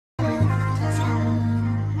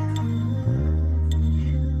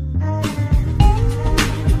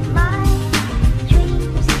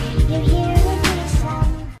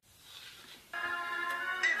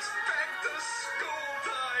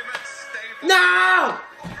No!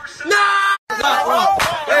 No! That one.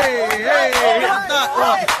 Hey, hey, that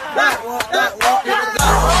one. That one, that one.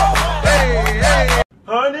 Hey, hey.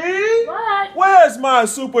 Honey? What? Where's my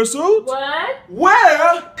super suit? What?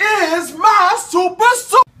 Where is my super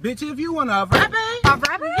suit? Bitch, if you want a frappe, get a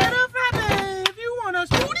frappe. If you want a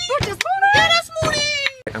smoothie, get a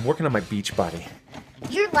smoothie. I'm working on my beach body.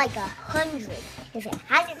 You're like 100. If it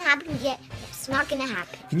hasn't happened yet, it's not gonna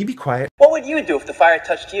happen. Can you be quiet? What would you do if the fire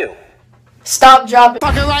touched you? Stop, drop it.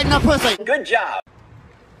 Fucking right in the pussy. Good job.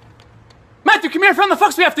 Matthew, come here. Found the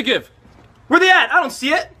fucks we have to give. Where they at? I don't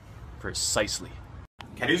see it. Precisely.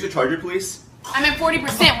 Can I use your charger, please? I'm at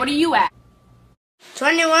 40%. What are you at?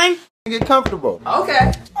 21. Get comfortable.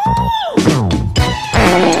 Okay.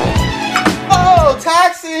 Oh,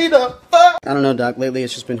 taxi the fuck. I don't know, Doc. Lately,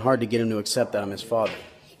 it's just been hard to get him to accept that I'm his father.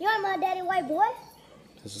 You're my daddy white boy?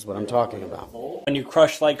 This is what I'm talking about. When your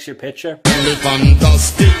crush likes your picture. You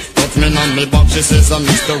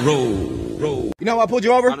know why I pulled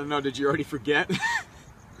you over? I don't know, did you already forget?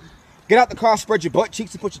 Get out the car, spread your butt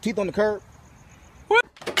cheeks, and put your teeth on the curb.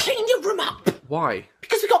 Clean your room up. Why?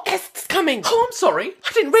 Because we got guests coming. Oh, I'm sorry.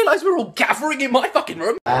 I didn't realize we were all gathering in my fucking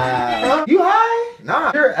room. You high?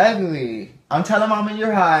 Nah, you're ugly. I'm telling mama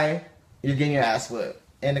you're high. You're getting your ass whipped.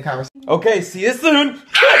 In the conversation. Okay, see you soon.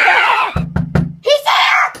 He's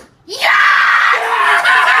there! Yeah!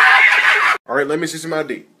 Alright, let me see some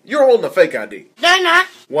ID. You're holding a fake ID. No, I'm not.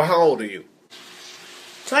 Well, how old are you?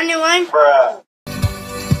 21. Bruh.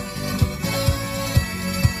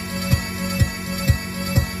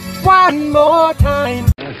 One more time.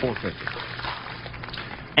 450.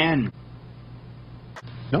 N.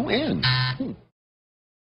 No N.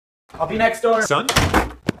 I'll be next door. Son?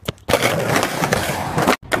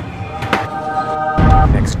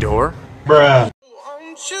 Next door? Bruh.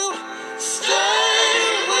 Won't you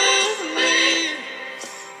stay with me?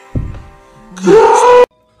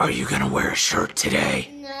 Are you gonna wear a shirt today?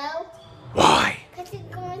 No. Why? Because you're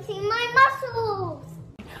going to see my muscles.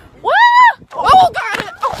 Woo! Oh, got it!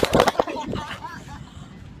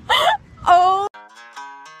 Oh.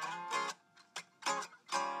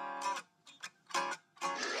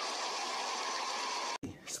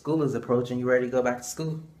 School is approaching. You ready to go back to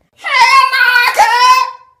school?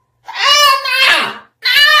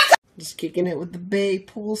 Just kicking it with the babe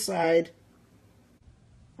poolside.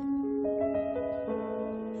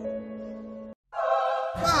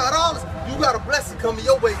 $5. You got a blessing coming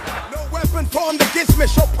your way. No weapon formed against me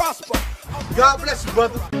shall prosper. God bless you,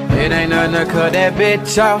 brother. It ain't nothing to cut that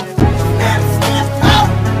bitch off.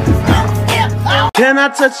 Can I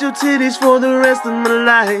touch your titties for the rest of my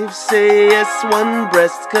life? Say yes, one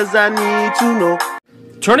breast, cause I need to know.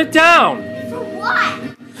 Turn it down. For what?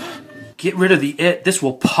 Get rid of the it. This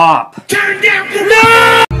will pop. Turn down.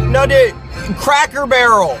 No! No, dude. Cracker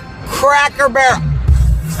Barrel. Cracker Barrel.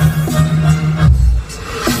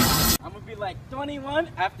 I'm gonna be like 21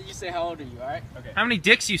 after you say how old are you, alright? Okay. How many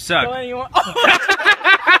dicks you suck? 21.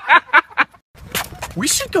 We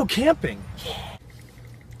should go camping.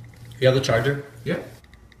 You have the charger? Yeah.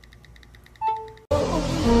 I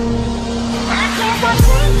can't